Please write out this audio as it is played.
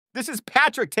This is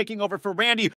Patrick taking over for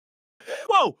Randy.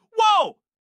 Whoa!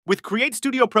 With Create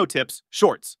Studio Pro Tips,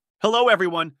 Shorts. Hello,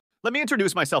 everyone. Let me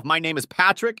introduce myself. My name is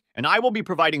Patrick, and I will be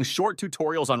providing short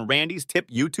tutorials on Randy's Tip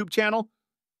YouTube channel.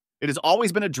 It has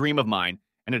always been a dream of mine,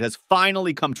 and it has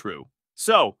finally come true.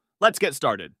 So, let's get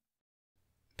started.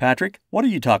 Patrick, what are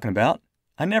you talking about?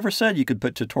 I never said you could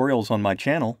put tutorials on my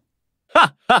channel.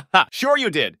 Ha! Sure you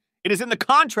did. It is in the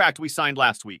contract we signed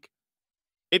last week.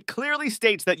 It clearly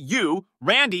states that you,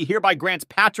 Randy, hereby grants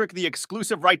Patrick the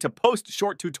exclusive right to post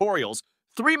short tutorials,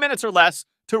 3 minutes or less,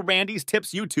 to Randy's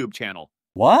Tips YouTube channel.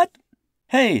 What?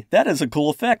 Hey, that is a cool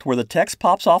effect where the text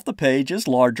pops off the page, is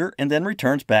larger, and then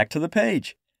returns back to the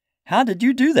page. How did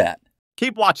you do that?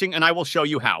 Keep watching and I will show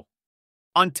you how.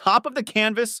 On top of the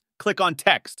canvas, click on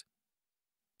Text.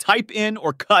 Type in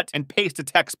or cut and paste a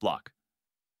text block.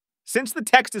 Since the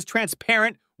text is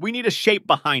transparent, we need a shape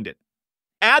behind it.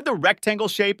 Add the rectangle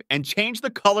shape and change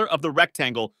the color of the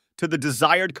rectangle to the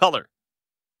desired color.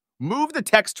 Move the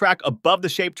text track above the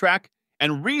shape track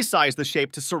and resize the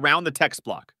shape to surround the text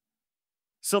block.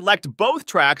 Select both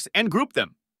tracks and group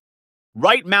them.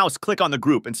 Right mouse click on the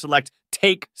group and select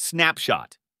Take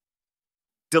Snapshot.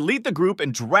 Delete the group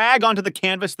and drag onto the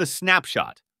canvas the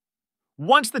snapshot.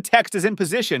 Once the text is in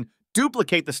position,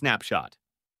 duplicate the snapshot.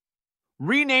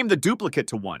 Rename the duplicate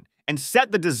to 1 and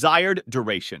set the desired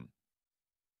duration.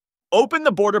 Open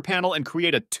the border panel and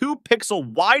create a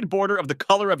 2-pixel wide border of the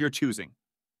color of your choosing.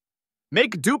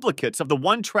 Make duplicates of the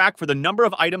one track for the number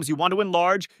of items you want to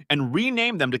enlarge and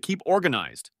rename them to keep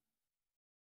organized.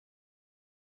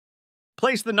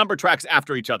 Place the number tracks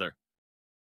after each other.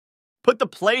 Put the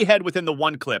playhead within the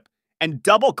one clip and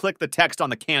double-click the text on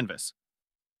the canvas.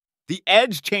 The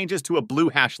edge changes to a blue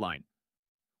hash line.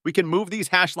 We can move these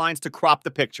hash lines to crop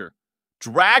the picture.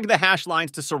 Drag the hash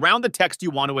lines to surround the text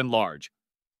you want to enlarge.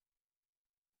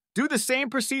 Do the same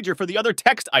procedure for the other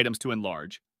text items to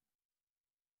enlarge.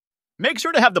 Make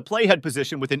sure to have the playhead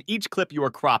position within each clip you are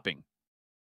cropping.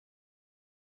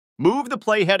 Move the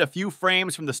playhead a few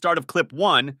frames from the start of clip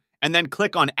 1 and then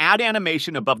click on Add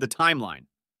Animation above the timeline.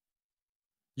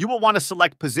 You will want to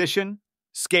select Position,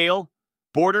 Scale,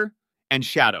 Border, and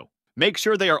Shadow. Make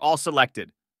sure they are all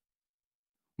selected.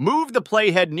 Move the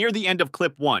playhead near the end of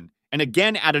clip 1 and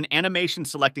again add an animation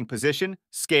selecting Position,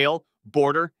 Scale,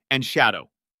 Border, and Shadow.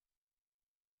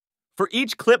 For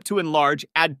each clip to enlarge,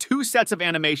 add 2 sets of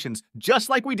animations, just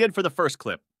like we did for the first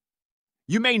clip.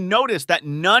 You may notice that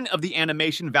none of the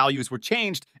animation values were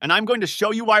changed, and I'm going to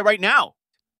show you why right now.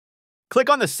 Click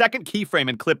on the second keyframe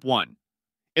in clip 1.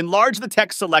 Enlarge the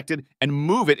text selected and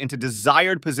move it into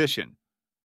desired position.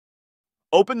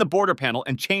 Open the border panel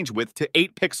and change width to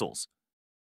 8 pixels.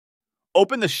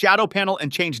 Open the shadow panel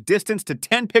and change distance to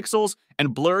 10 pixels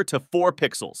and blur to 4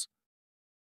 pixels.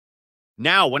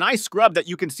 Now, when I scrub that,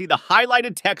 you can see the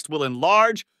highlighted text will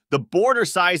enlarge, the border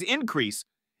size increase,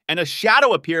 and a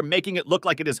shadow appear, making it look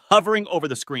like it is hovering over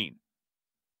the screen.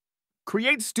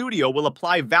 Create Studio will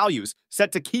apply values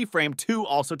set to keyframe 2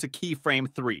 also to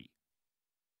keyframe 3.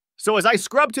 So as I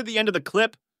scrub to the end of the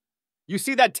clip, you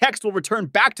see that text will return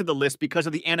back to the list because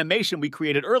of the animation we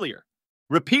created earlier.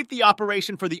 Repeat the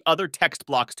operation for the other text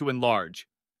blocks to enlarge.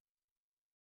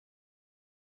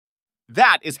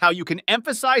 That is how you can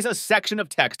emphasize a section of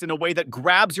text in a way that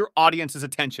grabs your audience's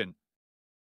attention.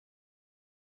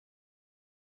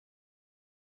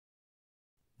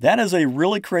 That is a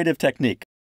really creative technique,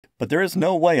 but there is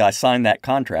no way I signed that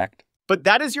contract. But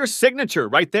that is your signature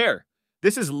right there.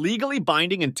 This is legally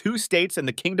binding in 2 states and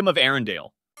the Kingdom of Arendelle.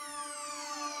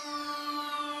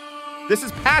 This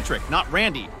is Patrick, not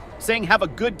Randy, saying have a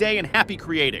good day and happy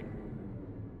creating.